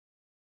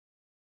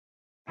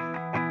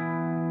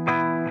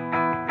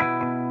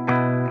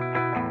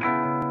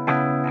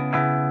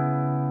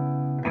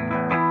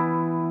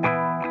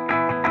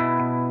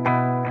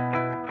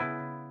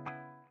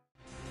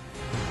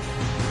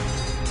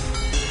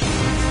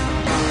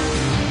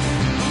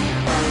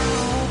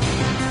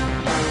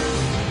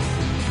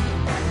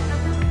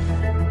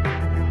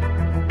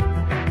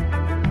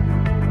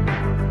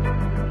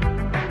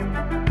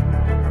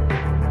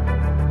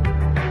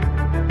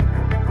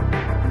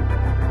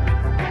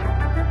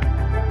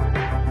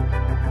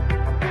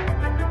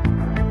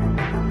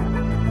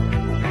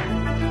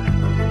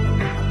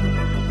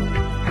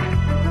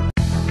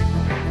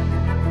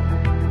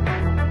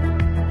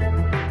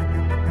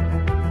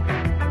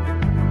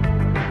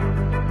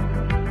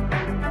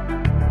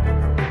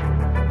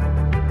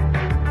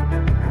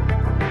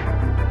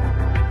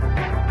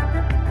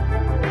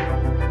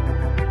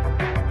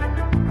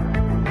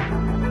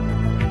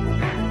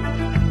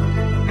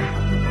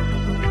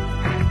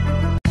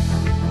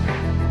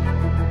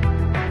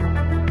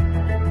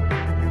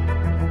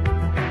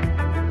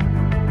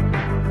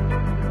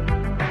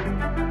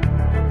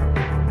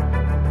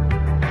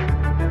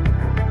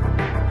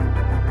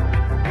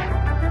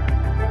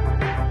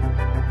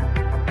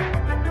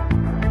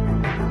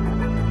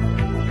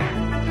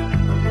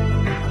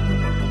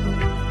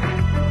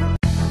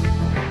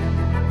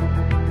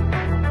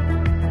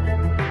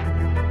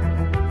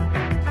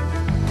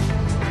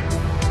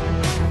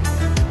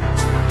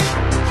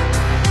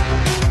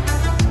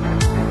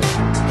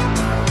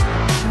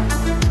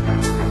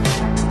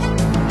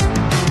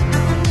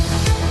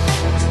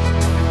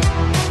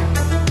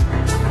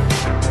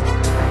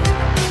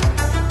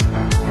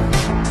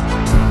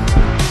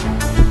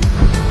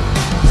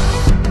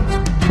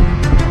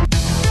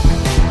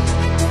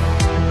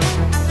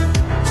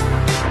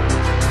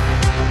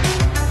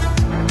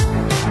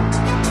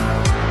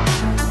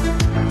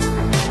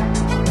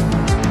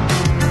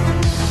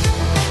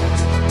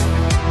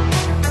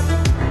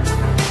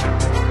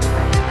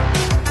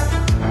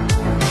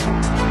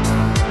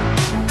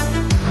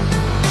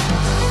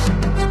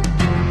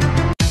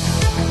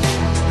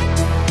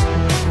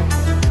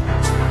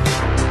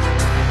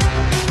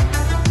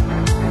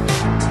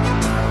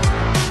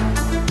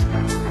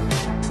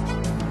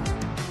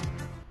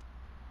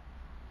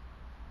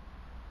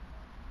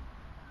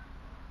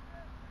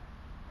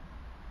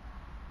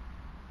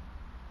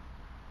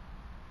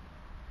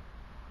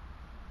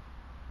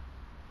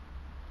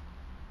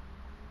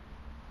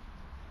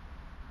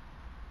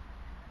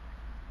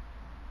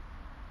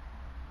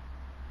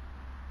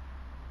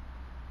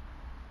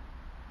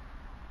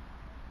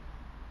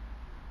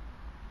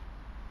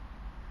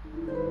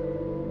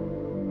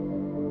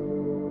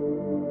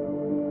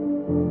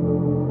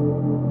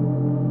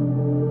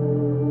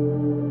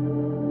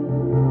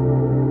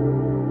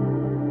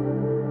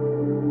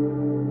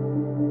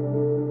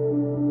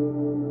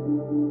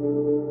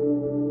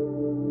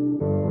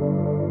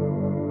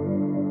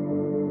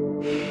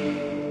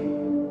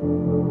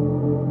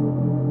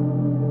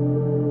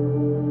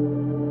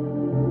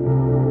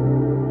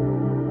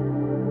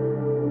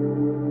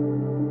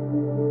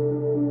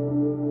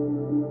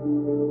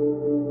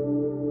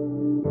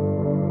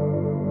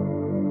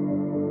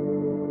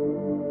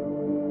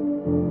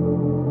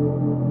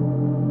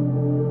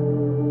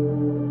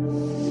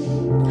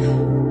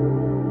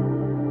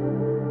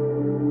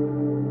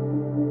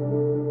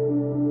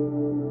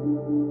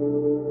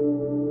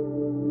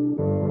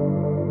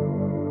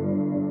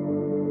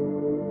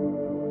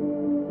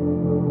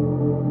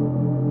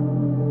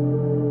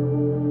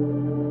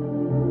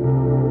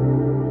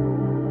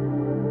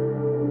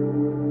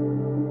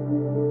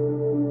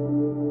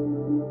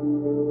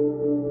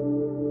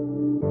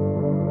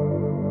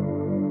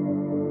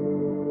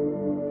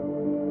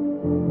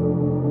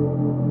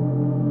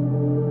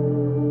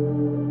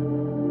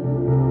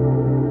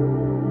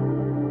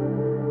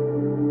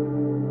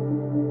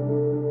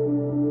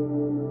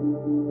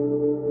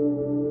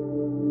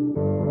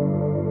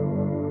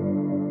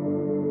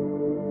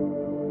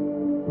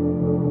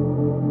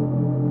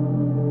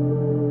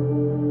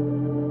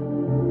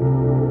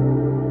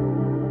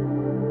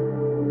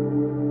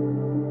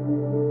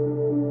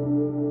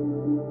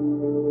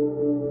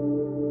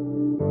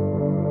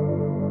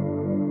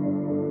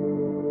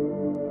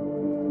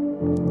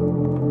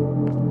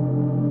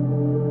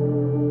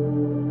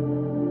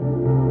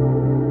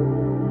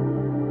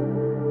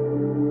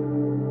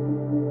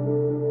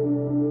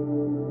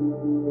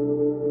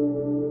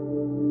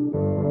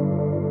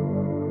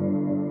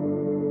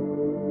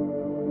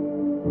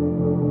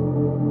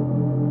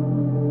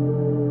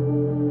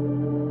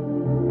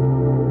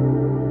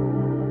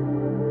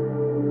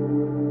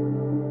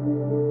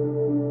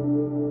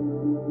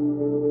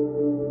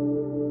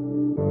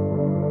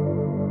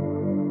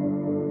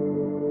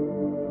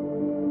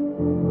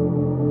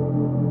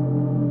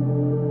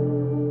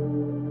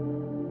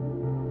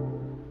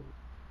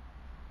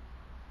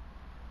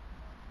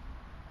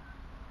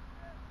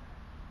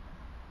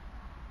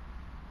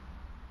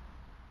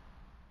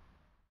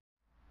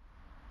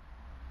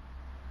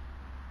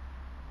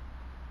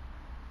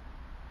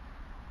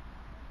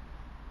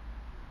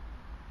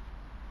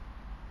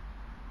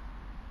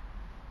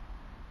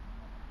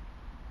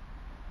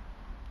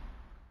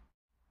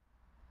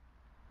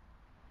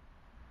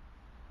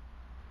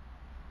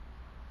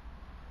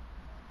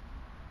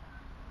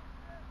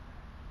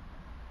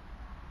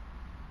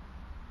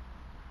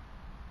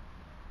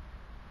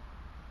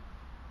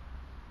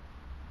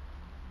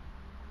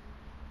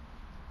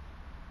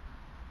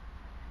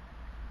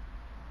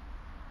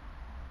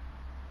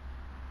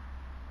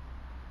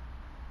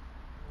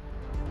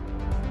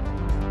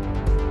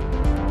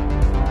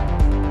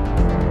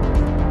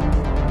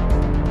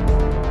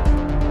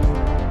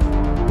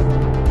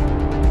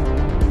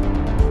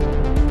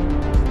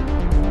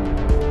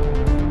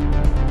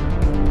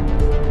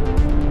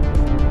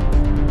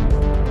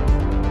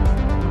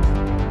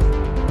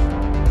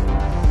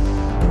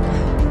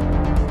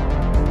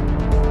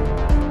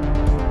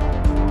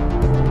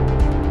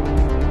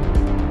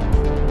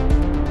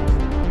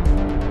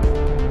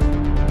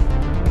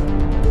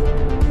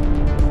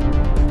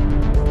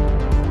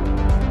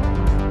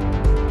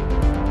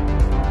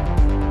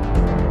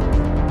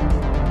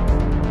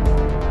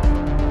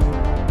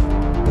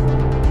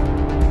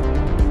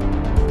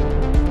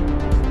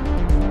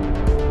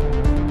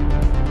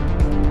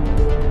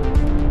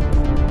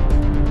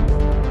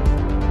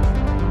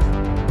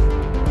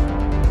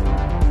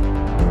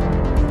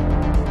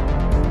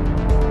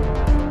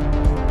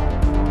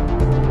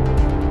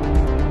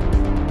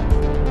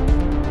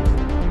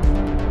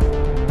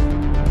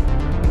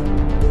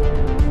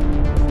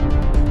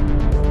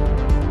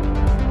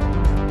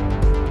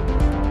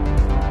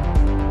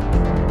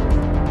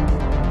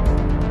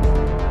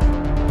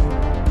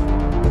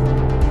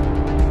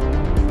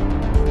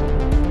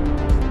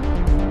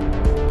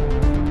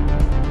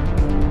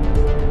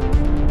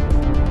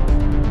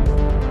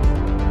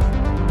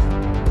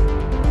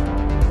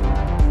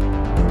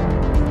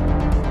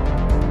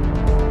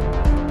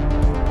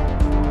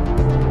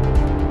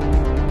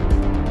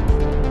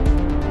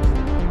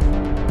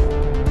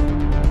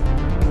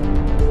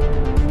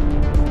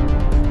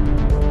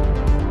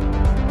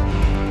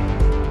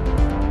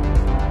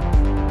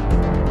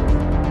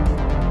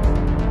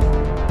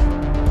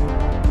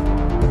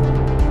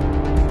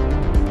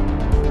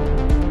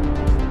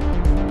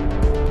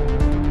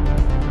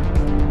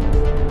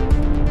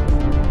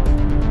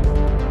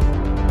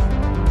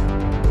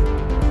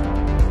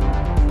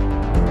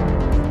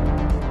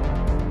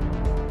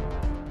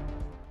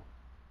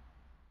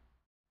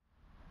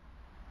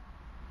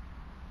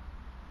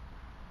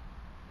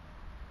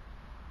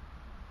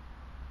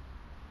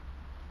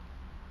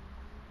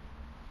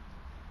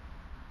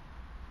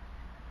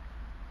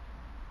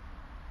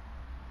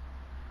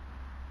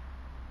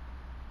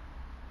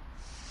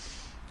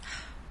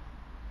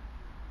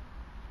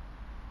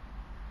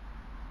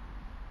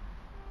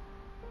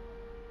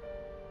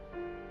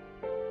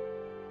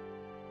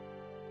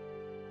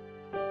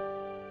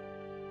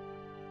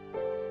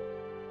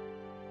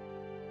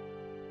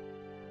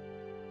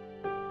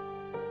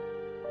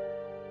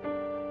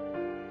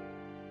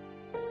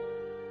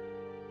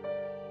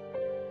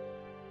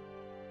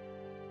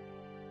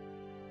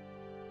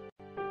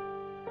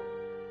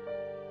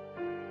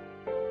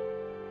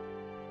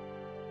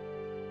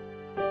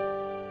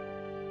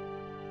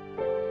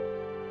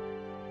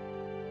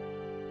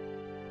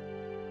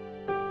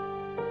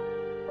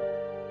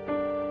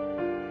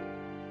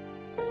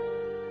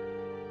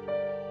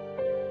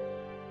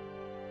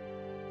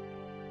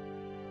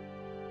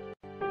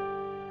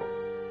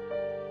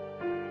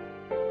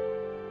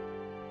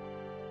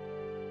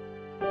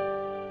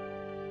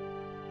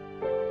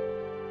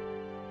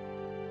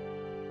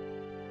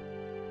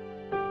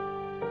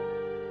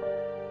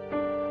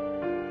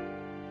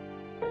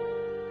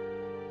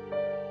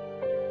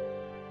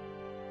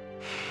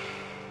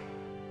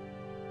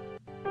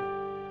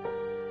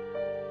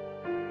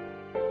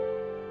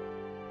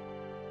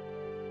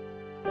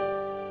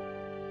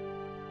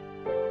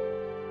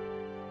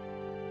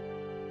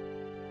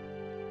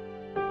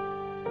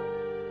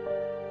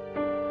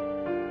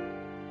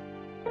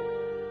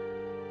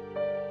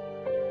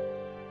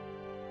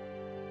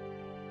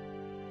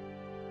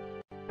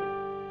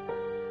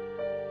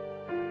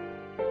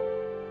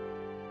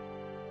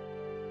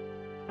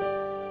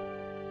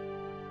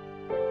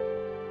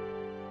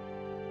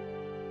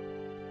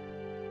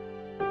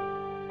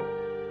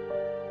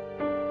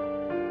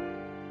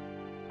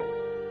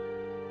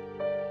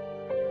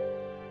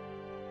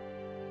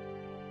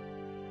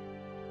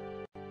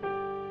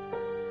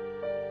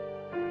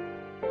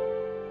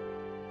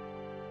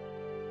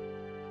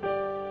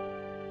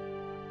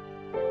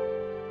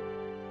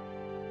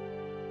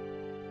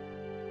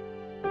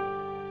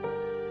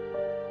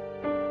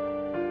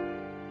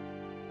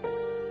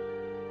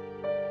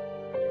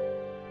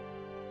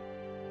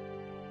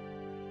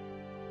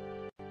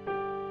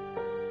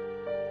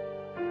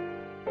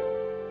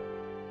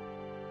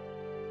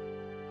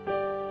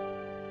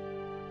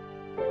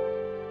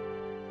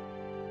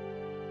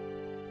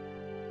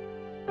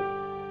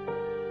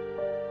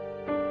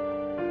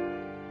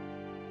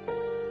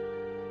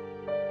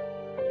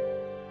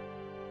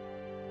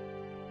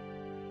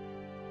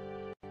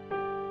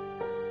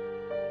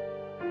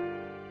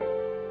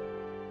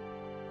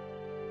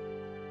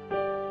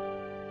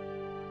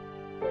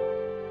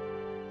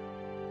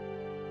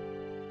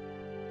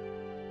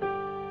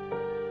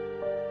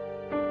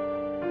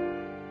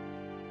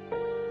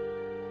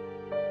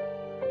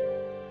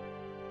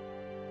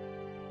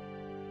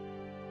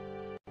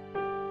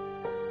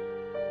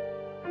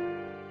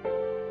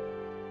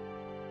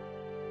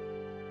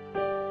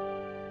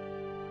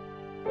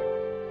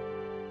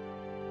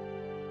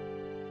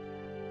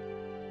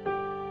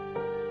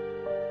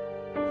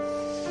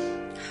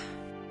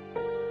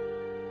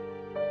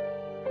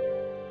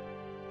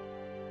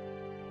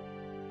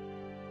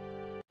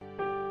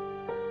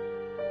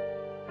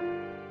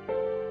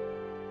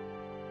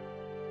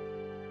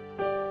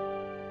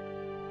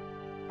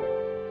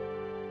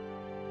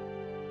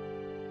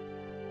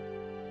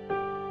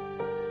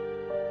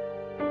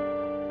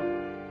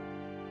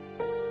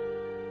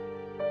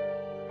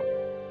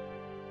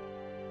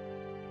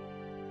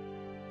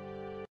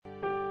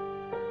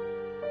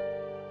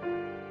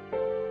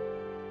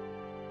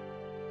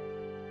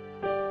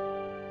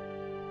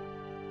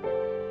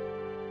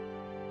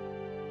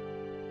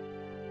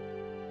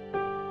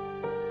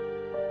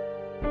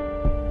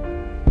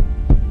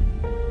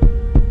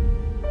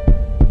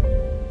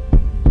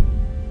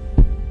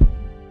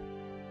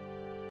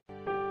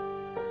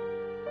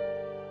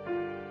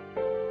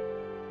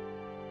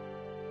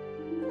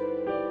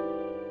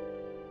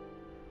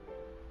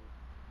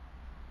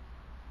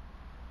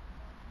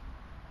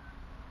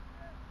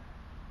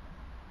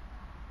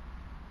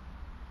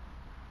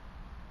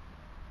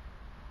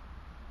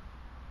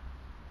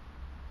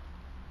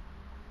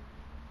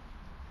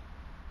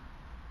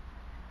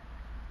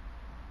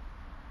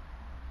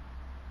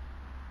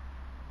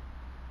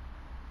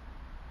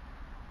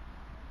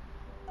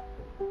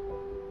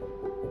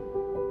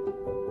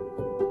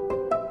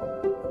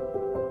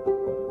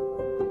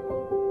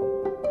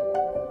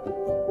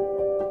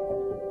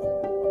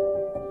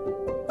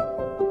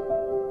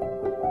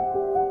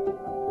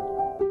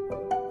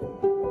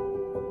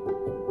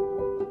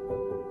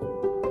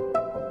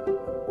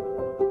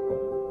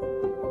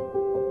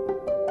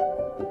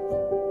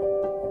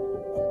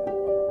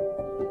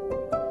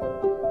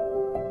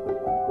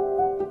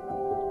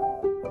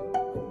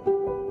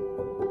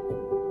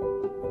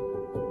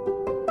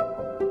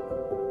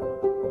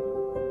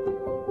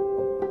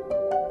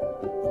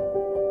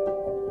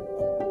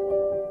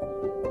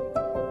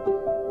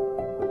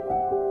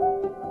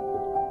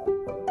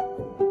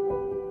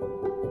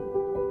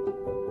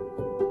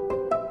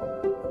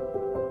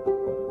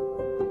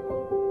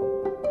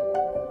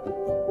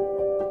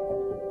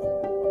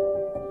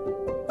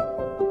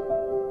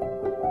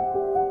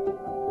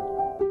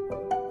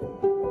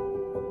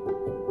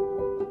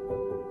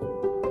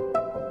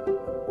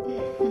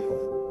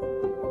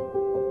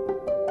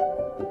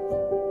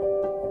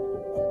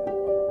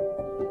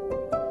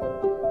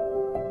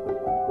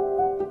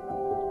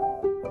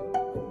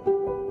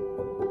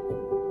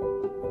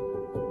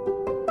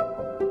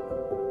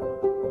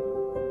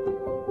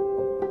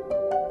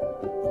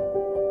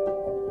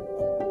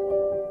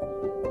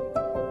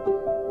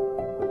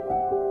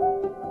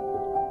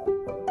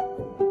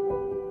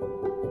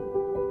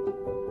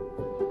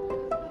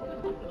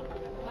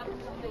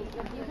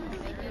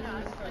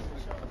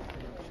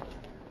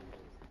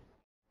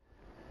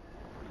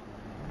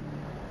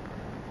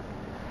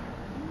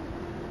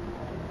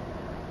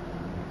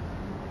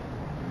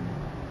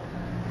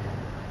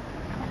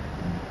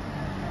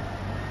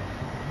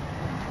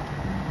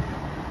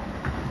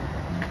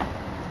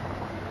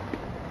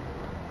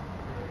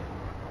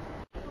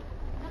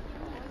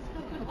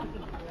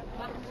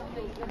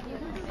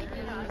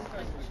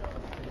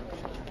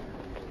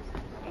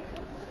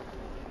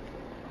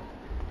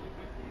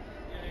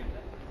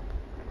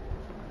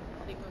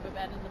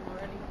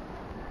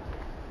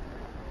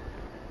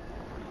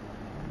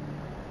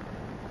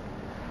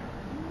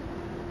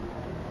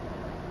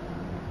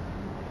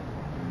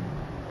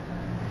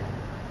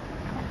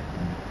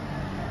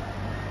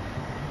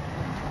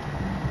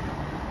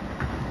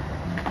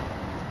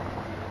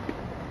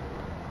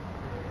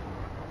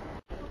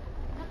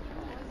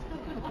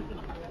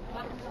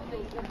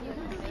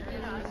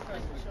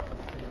Partie.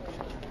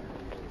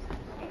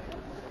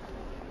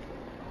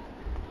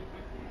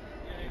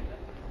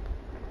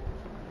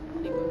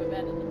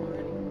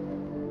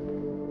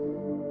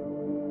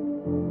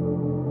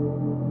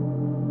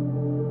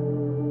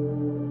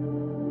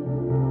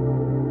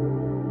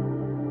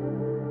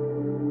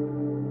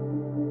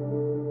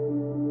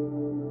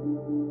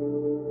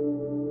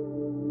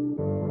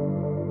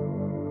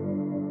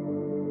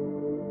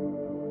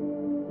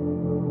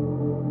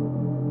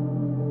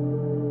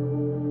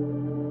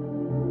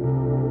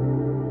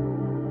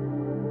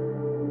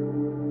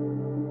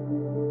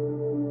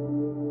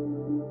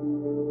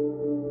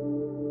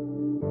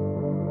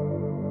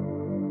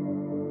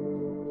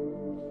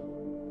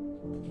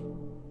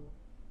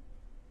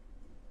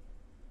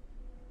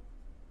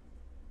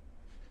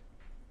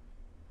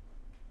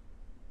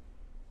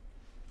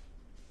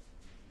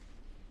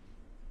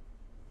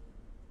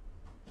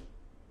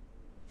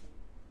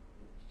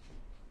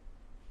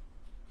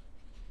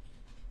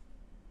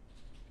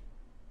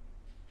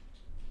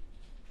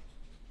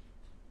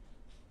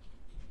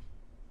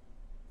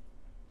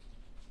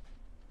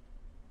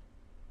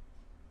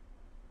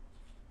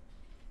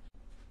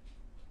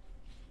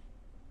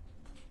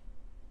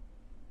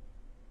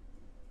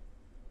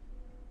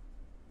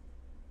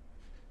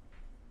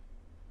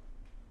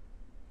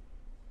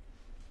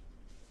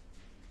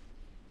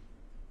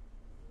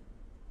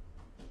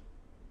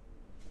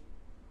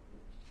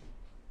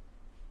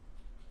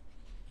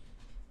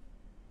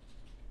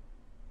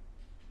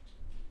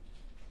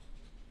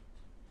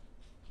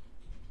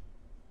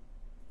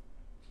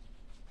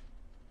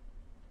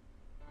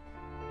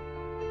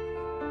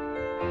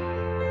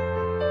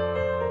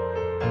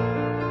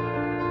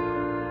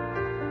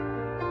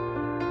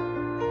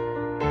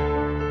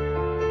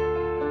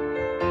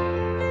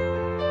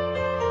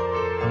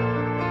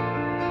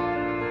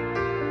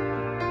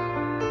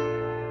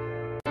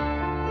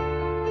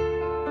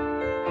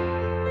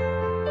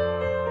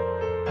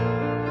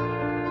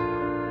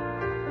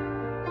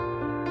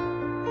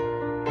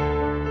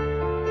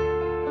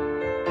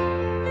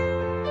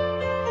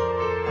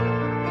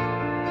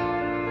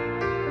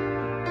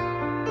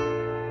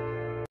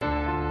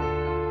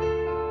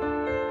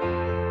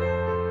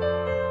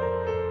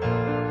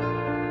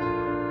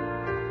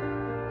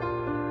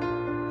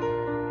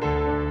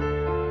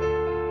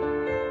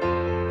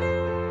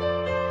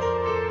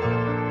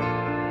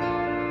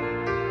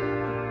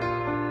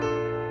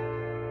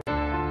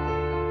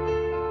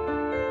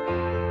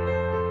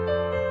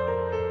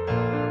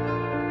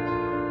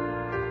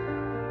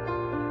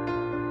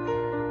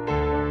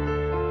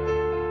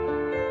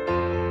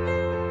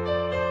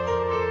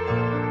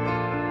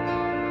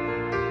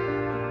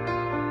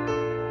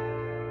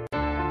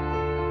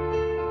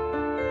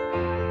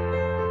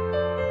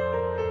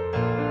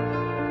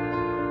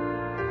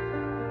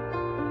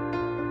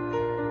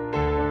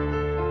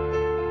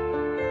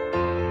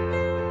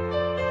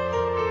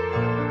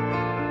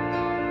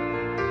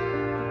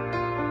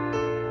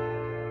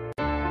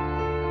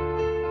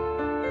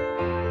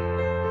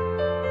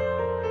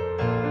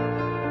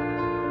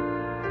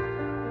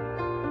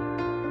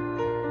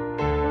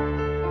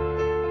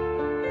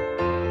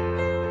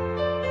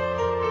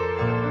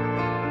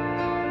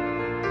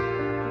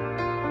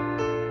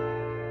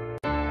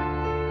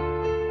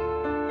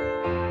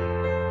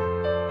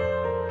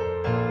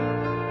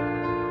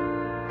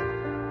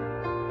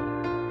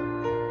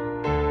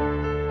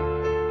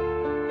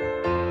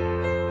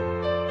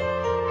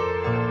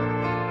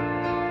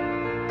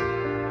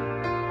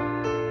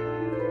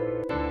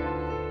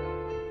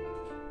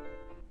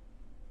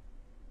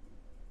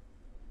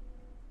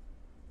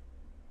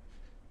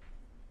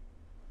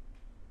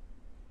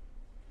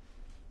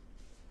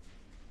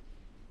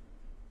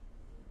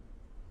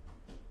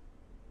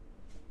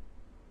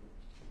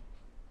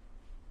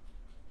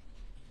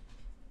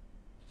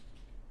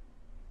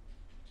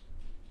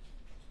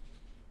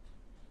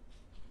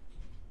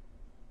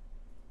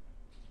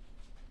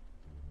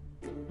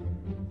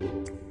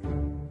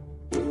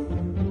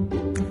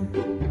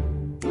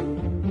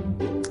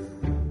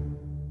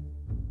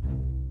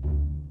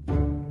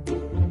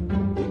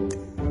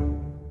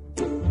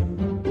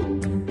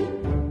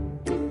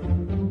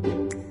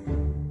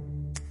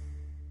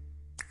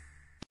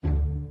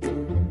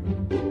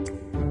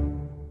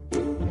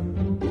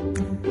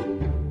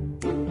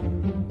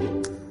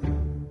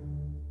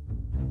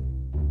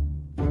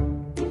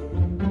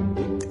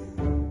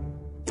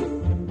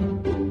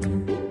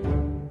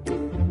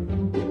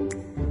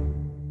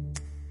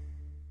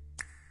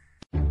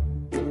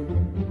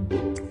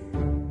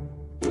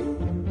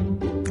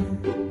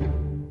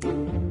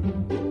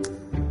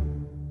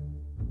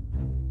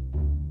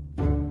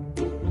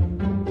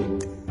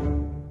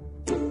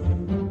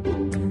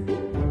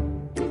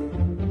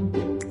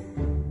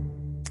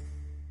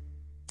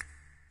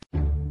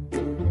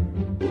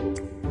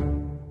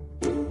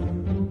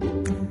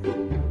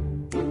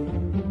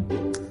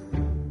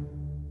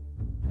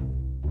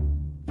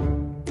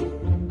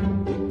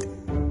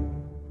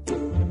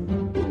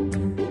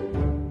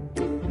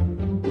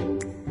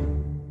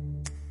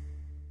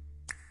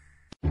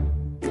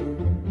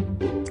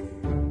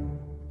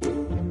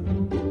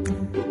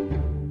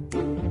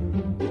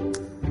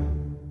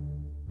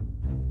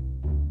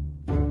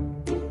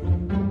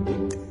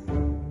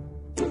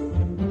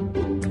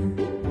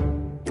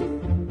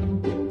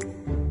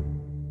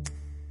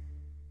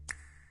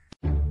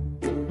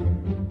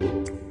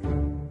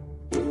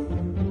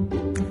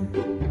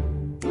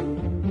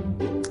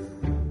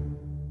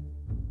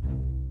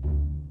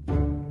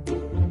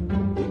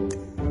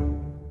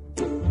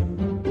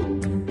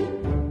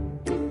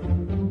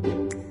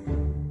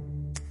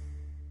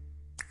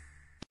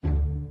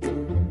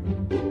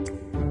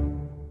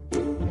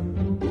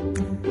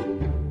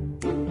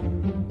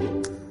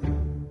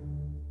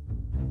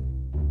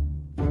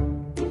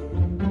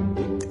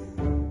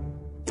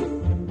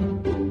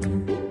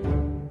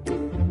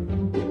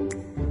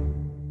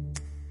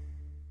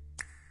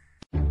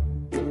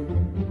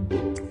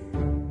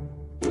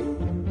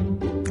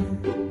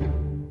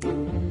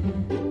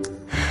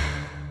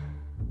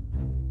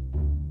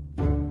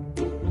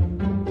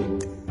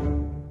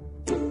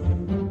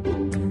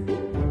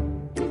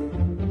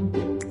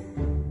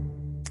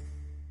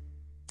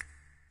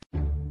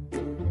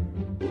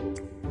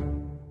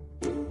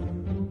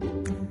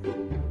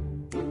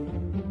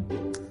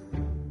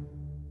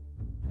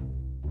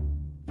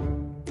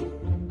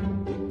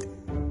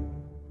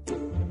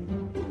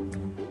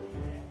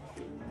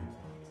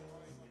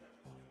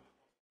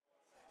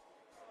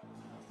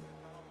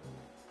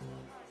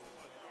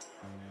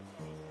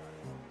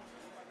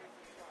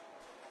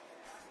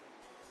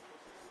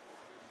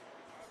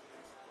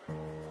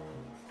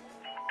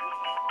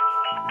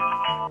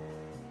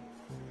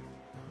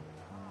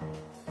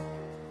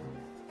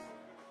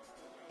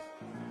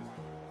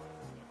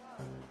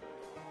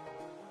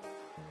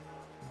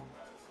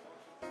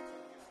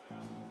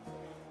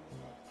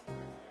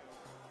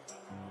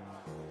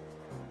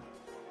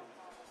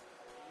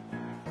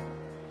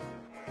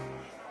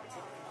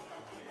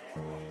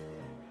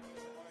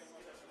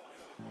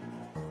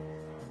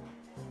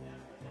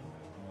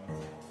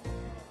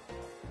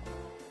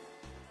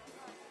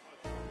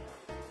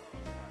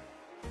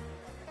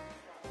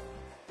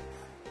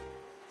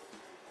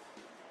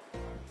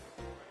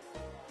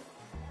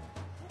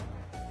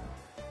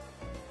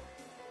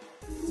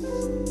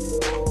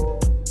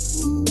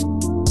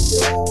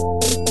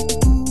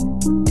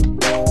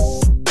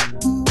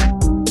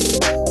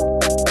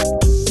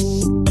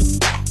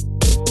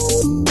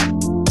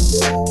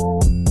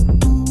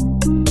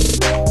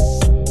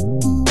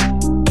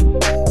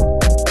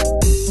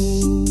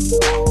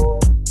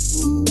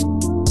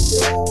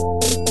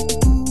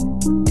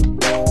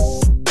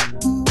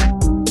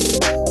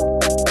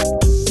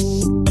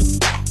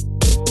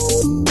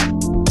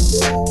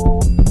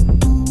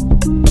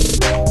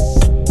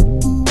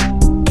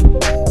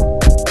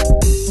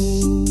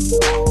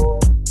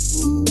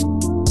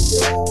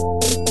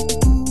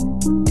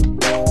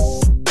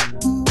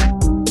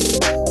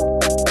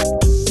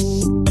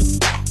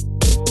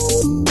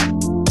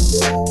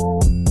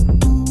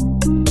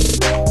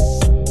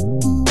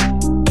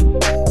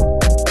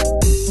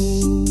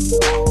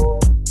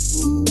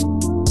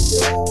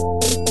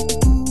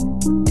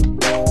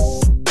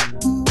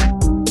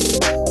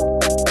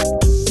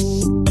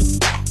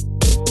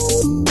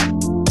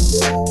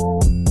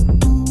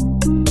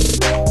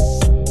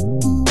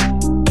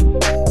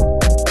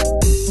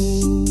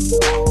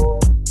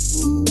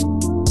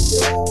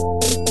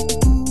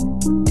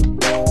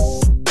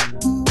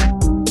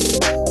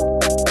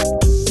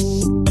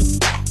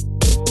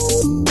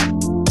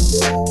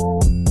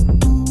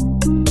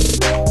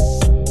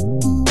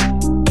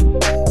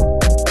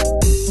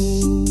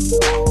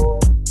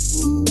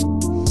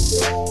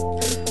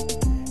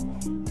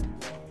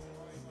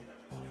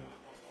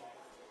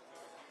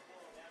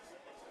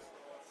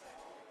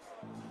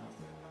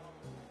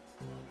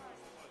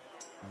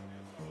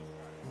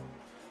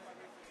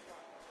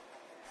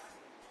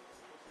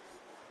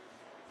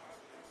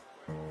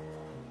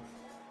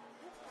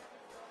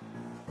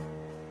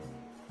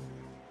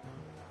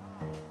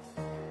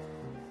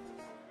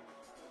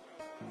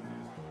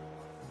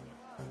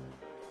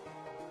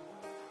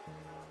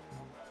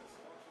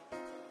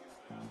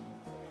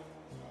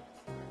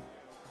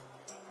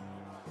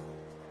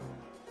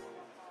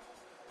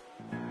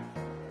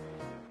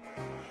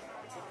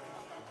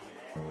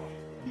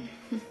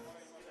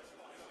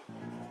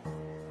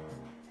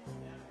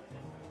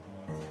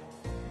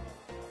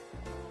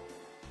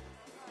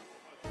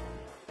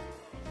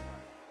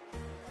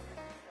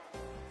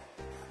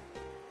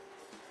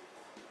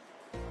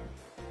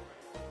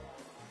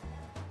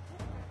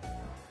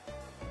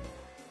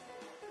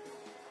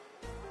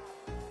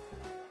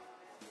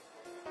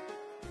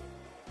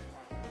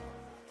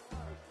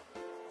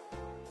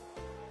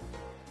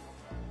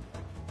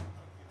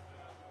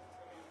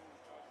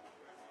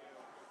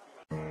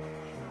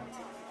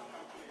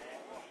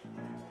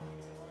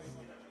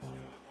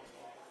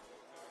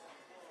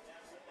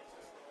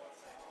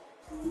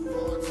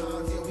 Hard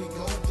times, yeah, we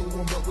go through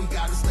them, but we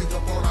gotta stay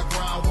up on our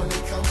grind when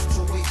it comes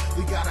to it.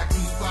 We gotta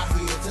keep our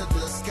head to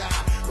the sky.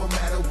 No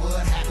matter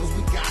what happens,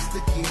 we got to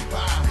get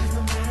by.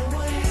 No matter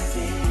what it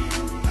is,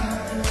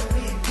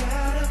 we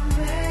gotta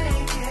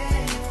make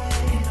it.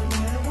 No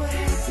matter what it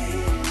is,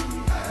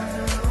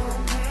 no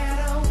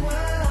matter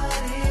what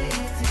it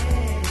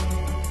is.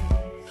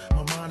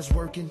 My mind is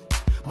working,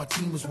 my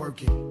team is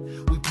working.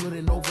 We put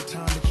in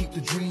overtime to keep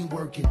the dream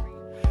working.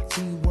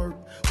 Teamwork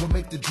will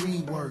make the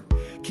dream work.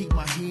 Keep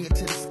my head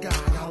to the sky,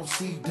 I don't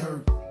see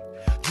dirt.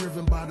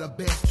 Driven by the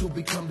best to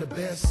become the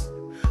best.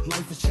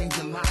 Life has changed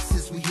a lot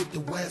since we hit the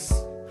west.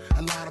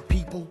 A lot of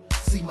people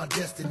see my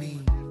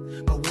destiny,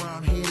 but where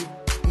I'm headed,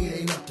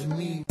 it ain't up to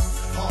me.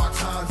 Hard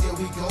times, yeah,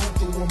 we go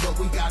through them, but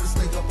we gotta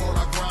stay up on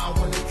our grind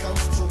when it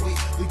comes to it.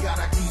 We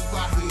gotta keep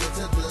our head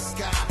to the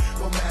sky.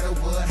 No matter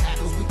what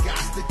happens, we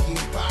got to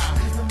get by.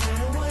 No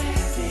matter what it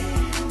is,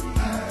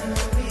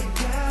 we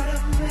gotta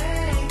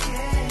make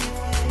it.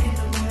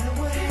 No matter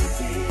what it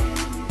is,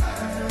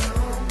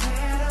 no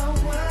matter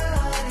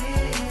what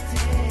it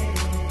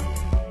is.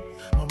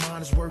 My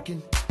mind is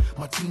working,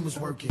 my team is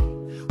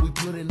working. We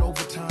put in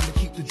overtime to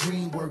keep the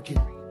dream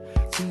working.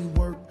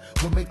 Teamwork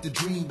will make the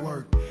dream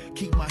work.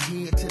 Keep my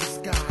head to the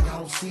sky, I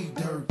don't see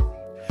dirt.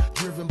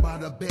 Driven by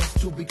the best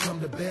to become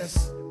the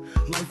best.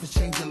 Life has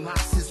changed a lot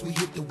since we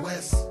hit the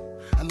west.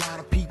 A lot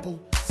of people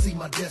see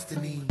my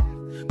destiny,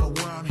 but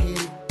where I'm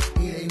headed,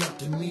 it ain't up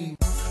to me.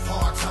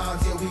 Hard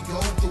times, yeah, we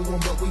go through them,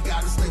 but we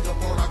gotta stay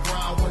up on our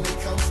grind when it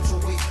comes to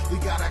it. We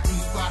gotta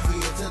keep our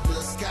head to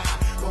the sky.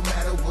 No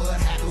matter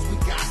what happens, we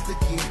got to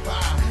get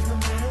by. No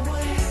matter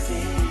what it is,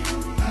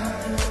 we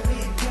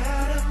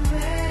gotta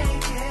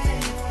make it.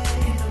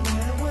 No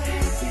matter what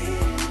it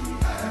is,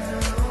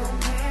 no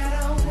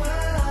matter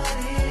what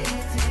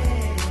it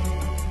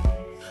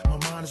is. My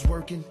mind is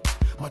working,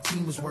 my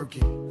team is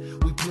working.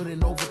 We put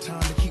in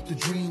overtime to keep the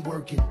dream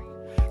working.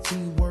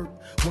 Teamwork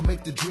will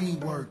make the dream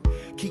work.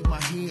 Keep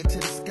my head to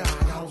the sky,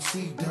 I don't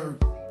see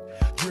dirt.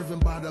 Driven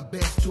by the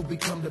best to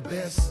become the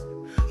best.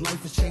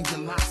 Life has changed a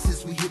lot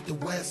since we hit the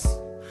west.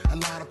 A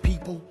lot of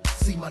people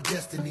see my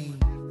destiny.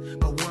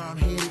 But where I'm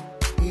headed,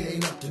 it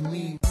ain't up to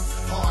me.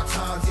 Hard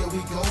times, yeah,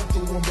 we go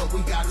through them, but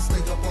we gotta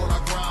stay up on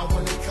our ground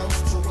when it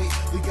comes to it.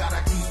 We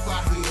gotta keep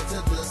our head to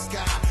the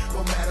sky.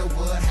 No matter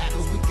what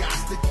happens, we got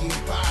to get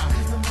by.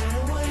 No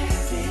matter what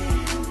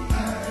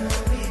happens,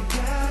 we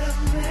gotta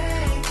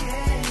make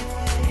it.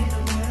 No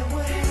matter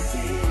what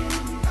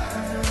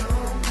happens,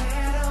 no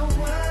matter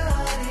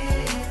what it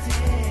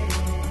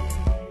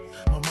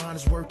is. My mind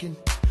is working,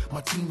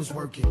 my team is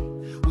working.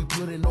 We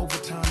put in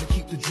overtime to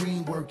keep the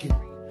dream working.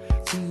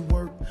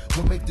 Teamwork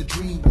will make the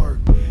dream work.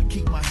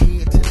 Keep my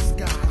head to the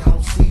sky, I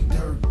don't see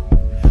dirt.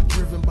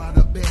 Driven by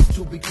the best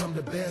to become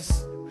the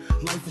best.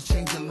 Life has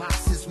changed a lot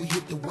since we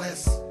hit the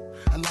west.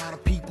 A lot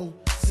of people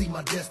see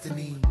my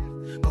destiny,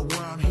 but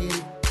where I'm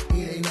headed,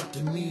 it ain't up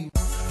to me.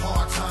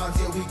 Hard times,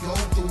 yeah, we go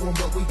through them,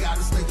 but we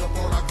gotta stay up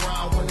on our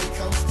ground when it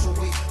comes to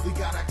it. We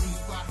gotta keep